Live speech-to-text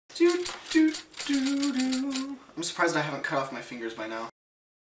I'm surprised I haven't cut off my fingers by now.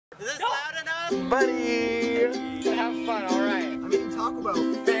 Is this loud enough? Buddy! Have fun, alright. I'm eating Taco Bell.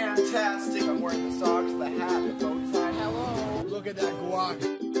 Fantastic! I'm wearing the socks, the hat, the bow tie. Hello! Look at that guac.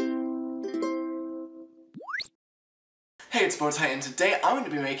 Hey, it's Bowtie, and today I'm going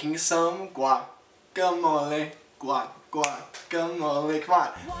to be making some guacamole. Guacamole, come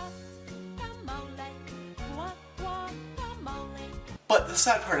on. But the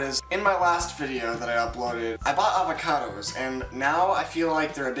sad part is, in my last video that I uploaded, I bought avocados, and now I feel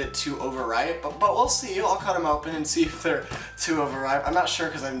like they're a bit too overripe, but we'll see. I'll cut them open and see if they're too overripe. I'm not sure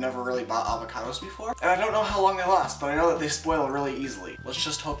because I've never really bought avocados before, and I don't know how long they last, but I know that they spoil really easily. Let's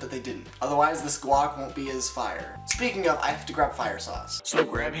just hope that they didn't. Otherwise, this guac won't be as fire. Speaking of, I have to grab fire sauce. So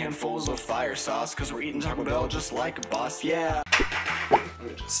grab handfuls of fire sauce, because we're eating Taco Bell just like a boss, yeah. Let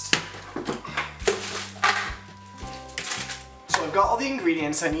me just... So I've got all the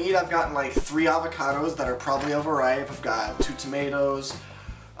ingredients I need. I've gotten like 3 avocados that are probably overripe. I've got 2 tomatoes.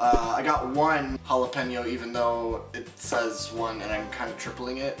 I got 1 jalapeno, even though it says 1 and I'm kind of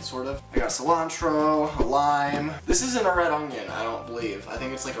tripling it, sort of. I got cilantro, a lime. This isn't a red onion, I don't believe. I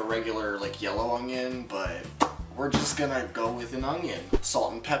think it's like a regular like yellow onion, but we're just gonna go with an onion.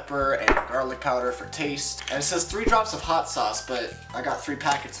 Salt and pepper and garlic powder for taste. And it says 3 drops of hot sauce, but I got 3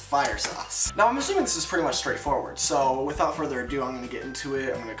 packets of fire sauce. Now I'm assuming this is pretty much straightforward, so without further ado, I'm gonna get into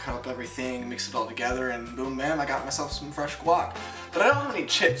it. I'm gonna cut up everything, mix it all together, and boom bam, I got myself some fresh guac. But I don't have any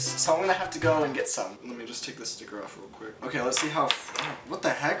chips, so I'm gonna have to go and get some. Let me just take this sticker off real quick. Okay, let's see how, what the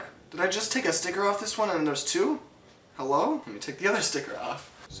heck? Did I just take a sticker off this one and there's 2? Hello? Let me take the other sticker off.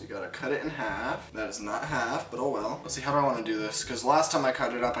 So you gotta cut it in half. That is not half, but oh well. Let's see, how do I want to do this? Because last time I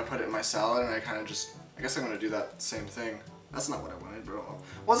cut it up, I put it in my salad, and I kind of just, I guess I'm gonna do that same thing. That's not what I wanted, but oh well.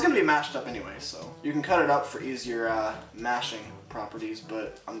 Well, it's gonna be mashed up anyway, so you can cut it up for easier mashing properties,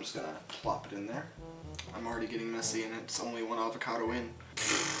 but I'm just gonna plop it in there. I'm already getting messy, and it's only 1 avocado in.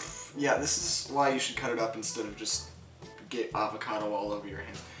 Yeah, this is why you should cut it up instead of just get avocado all over your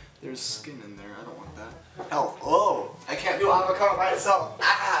hands. There's skin in there, I don't want that. Health, oh! I can't do avocado by itself.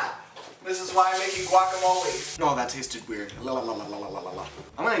 Ah! This is why I'm making guacamole. No, that tasted weird. La la la la la la la la.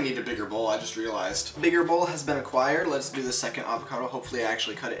 I'm gonna need a bigger bowl, I just realized. Bigger bowl has been acquired. Let's do the second avocado. Hopefully I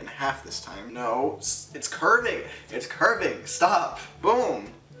actually cut it in half this time. No, it's curving. It's curving. Stop.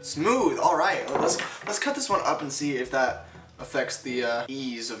 Boom. Smooth. Alright, let's cut this one up and see if that affects the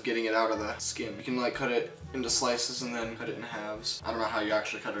ease of getting it out of the skin. You can like cut it into slices and then cut it in halves. I don't know how you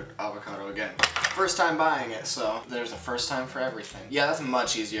actually cut an avocado again. First time buying it, so there's a first time for everything. Yeah, that's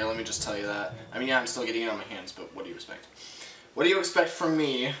much easier, let me just tell you that. I mean, yeah, I'm still getting it on my hands, but what do you expect? What do you expect from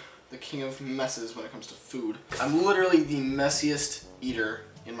me, the king of messes when it comes to food? I'm literally the messiest eater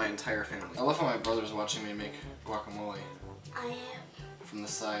in my entire family. I love how my brother's watching me make guacamole. I am. From the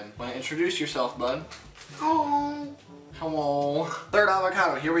side. Want to introduce yourself, bud? Oh. Hello. Third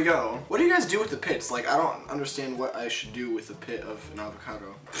avocado, here we go. What do you guys do with the pits? Like, I don't understand what I should do with the pit of an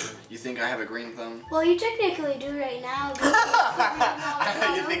avocado. You think I have a green thumb? Well, you technically do right now. You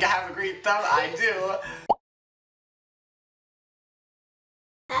think I have a green thumb? I do.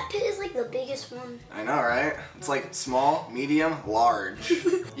 That pit is like the biggest one. I know, right? It's like small, medium, large.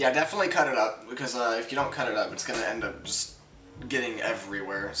 Yeah, definitely cut it up, because if you don't cut it up, it's gonna end up just getting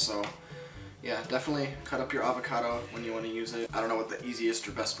everywhere, so yeah, definitely cut up your avocado when you want to use it. I don't know what the easiest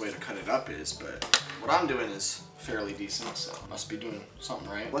or best way to cut it up is, but what I'm doing is fairly decent, so must be doing something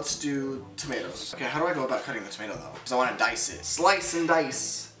right. Let's do tomatoes. Okay, how do I go about cutting the tomato though? Because I want to dice it. Slice and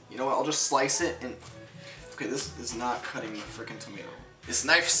dice. You know what, I'll just slice it and... Okay, this is not cutting the freaking tomato. This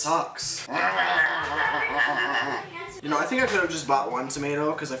knife sucks. You know, I think I could have just bought 1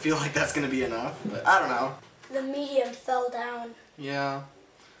 tomato, because I feel like that's going to be enough, but I don't know. The medium fell down. Yeah.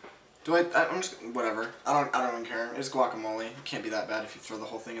 Do I'm just, whatever. I don't even care. It's guacamole. It can't be that bad if you throw the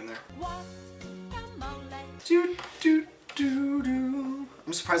whole thing in there. Do, do, do, do.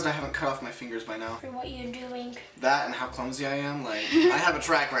 I'm surprised I haven't cut off my fingers by now. For what you're doing. That and how clumsy I am, like, I have a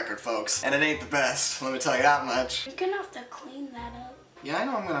track record, folks. And it ain't the best, let me tell you that much. You're gonna have to clean that up. Yeah, I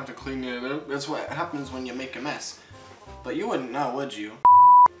know I'm gonna have to clean it up. That's what happens when you make a mess. But you wouldn't know, would you?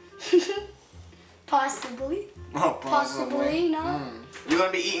 Possibly. Oh, possibly. No. You're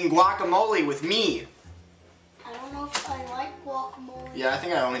gonna be eating guacamole with me. I don't know if I like guacamole. Yeah, I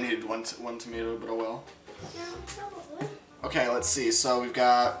think I only needed one tomato, but oh well. Yeah, probably. Okay, let's see. So we've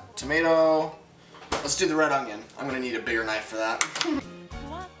got tomato. Let's do the red onion. I'm gonna need a bigger knife for that.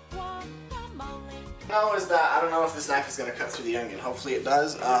 How is that? I don't know if this knife is gonna cut through the onion. Hopefully it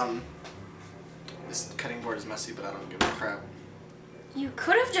does. This cutting board is messy, but I don't give a crap. You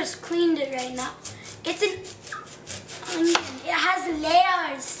could have just cleaned it right now. It's an... onion. It has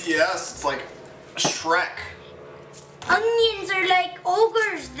layers. Yes, it's like Shrek. Onions are like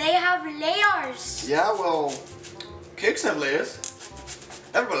ogres. They have layers. Yeah, well, cakes have layers.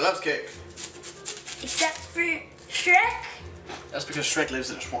 Everybody loves cake. Except for Shrek. That's because Shrek lives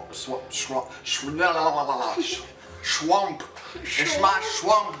in a swamp. It's my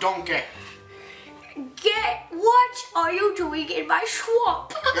swamp donkey. What are you doing in my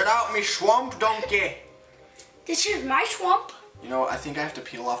swamp? Get out me swamp donkey. This is my swamp. You know, I think I have to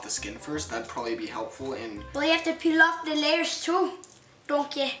peel off the skin first. That'd probably be helpful in... Well, you have to peel off the layers too,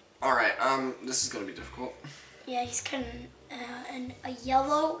 don't you? Alright, this is gonna be difficult. Yeah, he's cutting a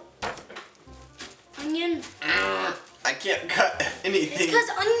yellow onion. I can't cut anything. It's because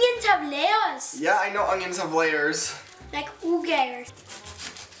onions have layers. Yeah, I know onions have layers. Like oogers.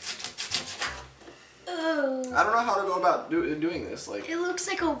 Oh. I don't know how to go about doing this. Like, It looks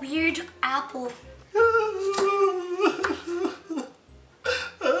like a weird apple.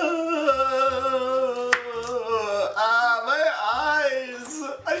 My eyes!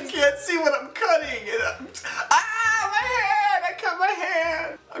 I can't see what I'm cutting. My hand! I cut my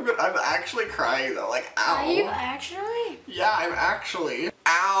hand. I'm actually crying though. Like, ow. Are you actually? Yeah, I'm actually.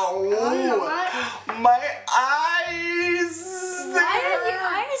 Ow! Oh, My eyes! Why are your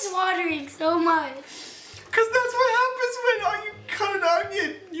eyes watering so much? Because that's what happens when you cut an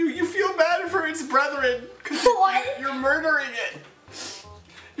onion. You feel bad for its brethren. What? You're murdering it.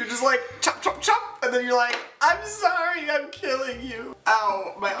 You're just like, chop, chop, chop. And then you're like, I'm sorry, I'm killing you.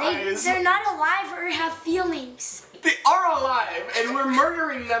 Ow, my eyes. They're not alive or have feelings. They are alive, and we're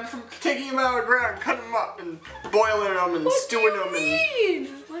murdering them from taking them out of the ground, cutting them up, and boiling them, and stewing them.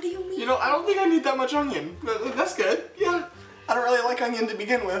 What do you mean? You know, I don't think I need that much onion. That's good, yeah. I don't really like onion to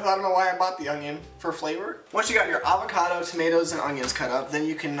begin with. I don't know why I bought the onion for flavor. Once you got your avocado, tomatoes, and onions cut up, then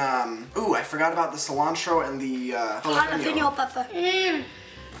you can, ooh, I forgot about the cilantro and the Jalapeno pepper.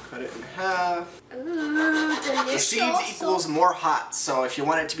 Cut it in half. Ooh, The delicious. seeds equals more hot, so if you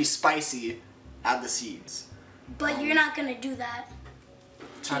want it to be spicy, add the seeds. But you're not gonna do that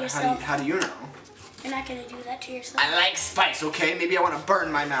to yourself. How do you know? You're not gonna do that to yourself. I like spice, okay? Maybe I want to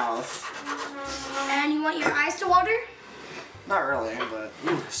burn my mouth. And you want your eyes to water? Not really, but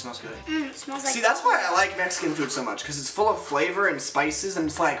ooh, it smells good. It smells like. See, that's why I like Mexican food so much, because it's full of flavor and spices, and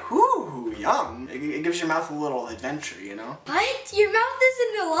it's like, whoo, yum. It gives your mouth a little adventure, you know? What? Your mouth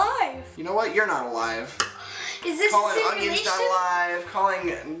isn't alive. You know what? You're not alive. Is this Calling a simulation? onions not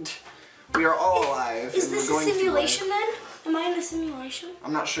alive. We are all alive. Is and this we're a going through simulation life. then? Am I in a simulation?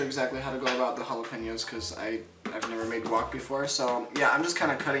 I'm not sure exactly how to go about the jalapenos because I've never made guac before. So yeah, I'm just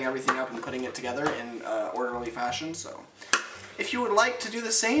kind of cutting everything up and putting it together in orderly fashion. So if you would like to do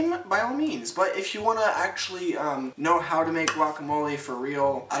the same, by all means. But if you want to actually know how to make guacamole for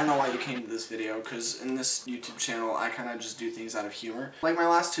real, I don't know why you came to this video, because in this YouTube channel, I kind of just do things out of humor. Like my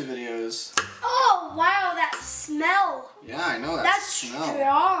last two videos. Oh wow, that smell. Yeah, I know that That's smell.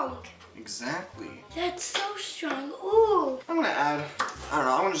 strong. Exactly. That's so strong. Ooh. I'm gonna add, I don't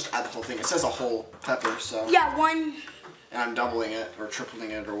know, I'm gonna just add the whole thing. It says a whole pepper, so. Yeah, one. And I'm doubling it, or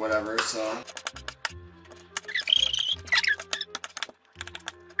tripling it, or whatever, so.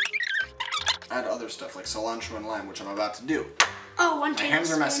 Add other stuff like cilantro and lime, which I'm about to do. Oh, one My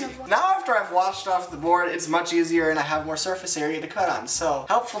hands are messy. tablespoon of Now after I've washed off the board, it's much easier and I have more surface area to cut on. So,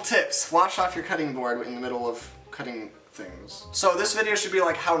 helpful tips. Wash off your cutting board in the middle of cutting things. So this video should be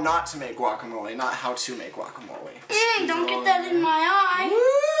like how not to make guacamole, not how to make guacamole. Don't get that in my eye.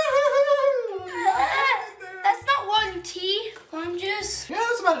 That's not one I'm just. Yeah,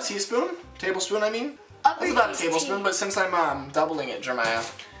 that's about a teaspoon. Tablespoon, I mean. That's about a tablespoon, but since I'm doubling it, Jeremiah.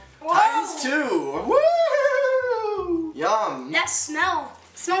 Times two. Woo! Yum. That smell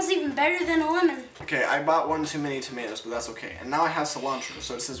smells even better than a lemon. Okay, I bought one too many tomatoes, but that's okay. And now I have cilantro,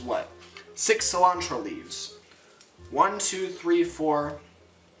 so it says what? 6 cilantro leaves. 1, 2, 3, 4,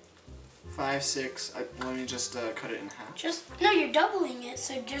 5, 6. Let me just cut it in half. No, you're doubling it,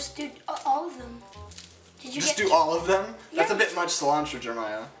 so just do all of them. Did you Just get do all of them? That's a Yeah. bit much cilantro,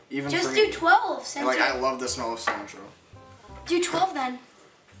 Jeremiah. Even Just for do me. 12. Since Like, you're- I love the smell of cilantro. Do 12 then.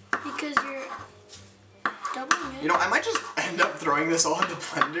 Because you're doubling it. You know, I might just end up throwing this all in the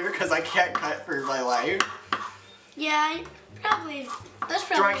blender because I can't cut for my life. Yeah, probably. That's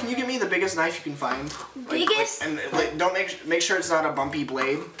probably. Jeremiah, can you give me the biggest knife you can find? Biggest? And don't make sure it's not a bumpy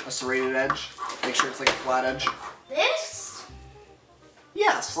blade, a serrated edge. Make sure it's like a flat edge. This?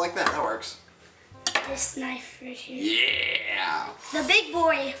 Yes, like that. That works. This knife right here. Yeah. The big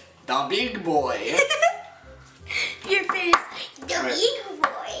boy. The big boy. Your face. The Right. big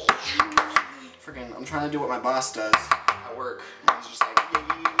boy. Freaking, I'm trying to do what my boss does at work. And he's just like, yay.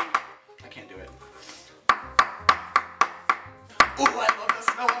 I can't do it. Ooh, I love the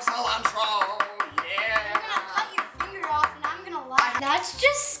smell of cilantro. Yeah. You're gonna cut your finger off and I'm gonna laugh. That's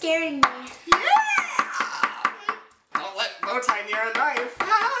just scaring me. Don't let Bowtie near a knife.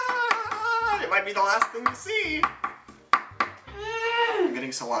 It might be the last thing you see. I'm getting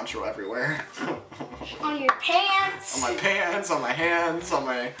cilantro everywhere. On your pants. On my pants, on my hands, on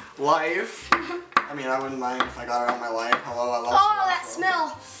my life. I mean, I wouldn't mind if I got it on my life. Hello, I love cilantro. Oh, that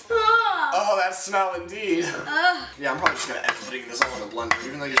smell. Oh, that smell indeed. Yeah, I'm probably just gonna end up putting this all in a blender,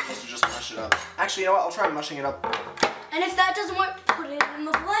 even though you're supposed to just mush it up. Actually, you know what? I'll try mushing it up. And if that doesn't work, put it in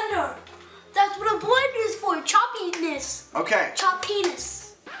the blender. That's what a blender is for. Choppiness. Okay. Chop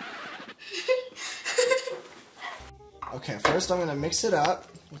penis. Okay, first I'm gonna mix it up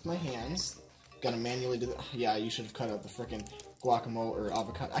with my hands. Gotta manually do that. Yeah, you should have cut out the frickin' guacamole or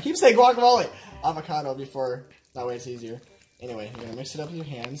avocado. I keep saying guacamole! Avocado before, that way it's easier. Anyway, you're gonna mix it up with your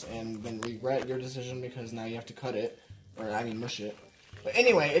hands and then regret your decision because now you have to cut it. Or, I mean, mush it. But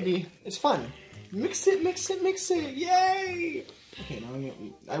anyway, it's fun. Mix it, mix it, mix it, yay! Okay, now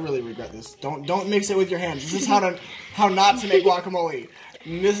I really regret this. Don't mix it with your hands. This is how not to make guacamole.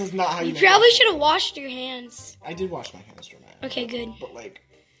 This is not how you make probably guacamole. should have washed your hands. I did wash my hands, Jeremiah. Okay, good. But like,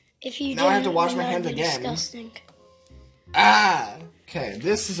 If you now I have to wash my hands again. Disgusting. Ah! Okay,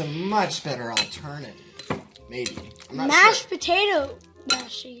 this is a much better alternative. Maybe. I'm not Mashed sure. potato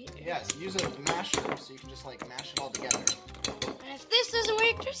mashy. Yes, use a masher so you can just like mash it all together. And if this doesn't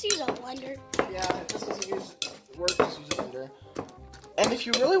work, just use a blender. Yeah, if this doesn't work, just use a blender. And if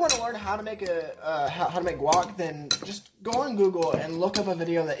you really want to learn how to make how to make guac, then just go on Google and look up a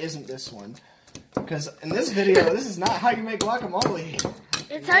video that isn't this one. Because in this video, this is not how you make guacamole.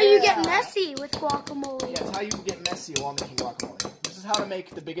 It's how you get messy with guacamole. Yeah, it's how you get messy while making guacamole. This is how to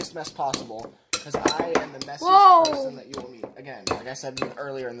make the biggest mess possible. Because I am the messiest person that you will meet. Again, like I said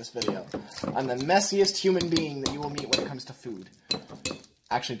earlier in this video, I'm the messiest human being that you will meet when it comes to food.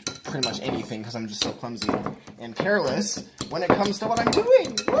 Actually, pretty much anything, because I'm just so clumsy and careless when it comes to what I'm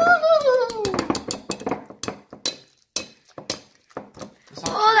doing. Woo!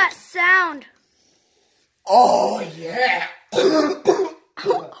 Oh, that sound. Oh, yeah!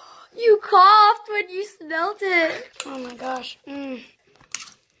 You coughed when you smelled it. Oh my gosh.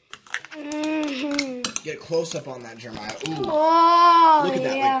 Get close up on that, Jeremiah. Ooh. Oh, Look at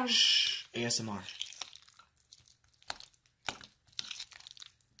that, yeah. like, shh, ASMR.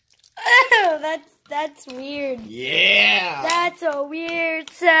 Oh, that's weird. Yeah! That's a weird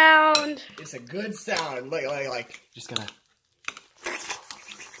sound. It's a good sound. Like, just gonna...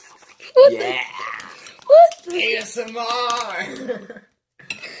 What Yeah! What the? ASMR!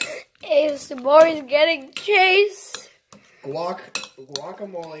 ASMR is getting chased.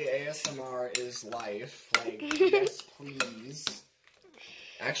 Guacamole ASMR is life. Like, yes, please.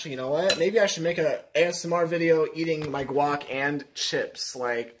 Actually, you know what? Maybe I should make an ASMR video eating my guac and chips.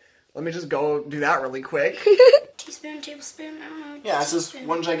 Like, let me just go do that really quick. Teaspoon, tablespoon, I don't know. Yeah, it's just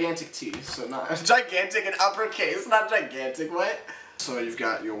one gigantic T, so not gigantic in uppercase, not gigantic. What? So you've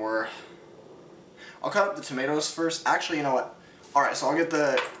got your. I'll cut up the tomatoes first. Actually, you know what? All right, so I'll get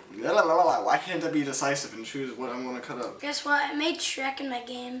the. Why can't I be decisive and choose what I'm gonna cut up? Guess what? I made Shrek in my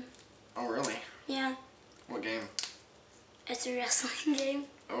game. Oh, really? Yeah. What game? It's a wrestling game.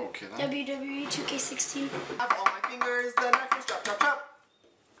 Oh, okay then. WWE 2K16. I have all my fingers, the knife is chop, chop, chop.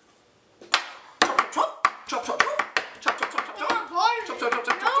 Chop, chop, chop, chop, chop, chop.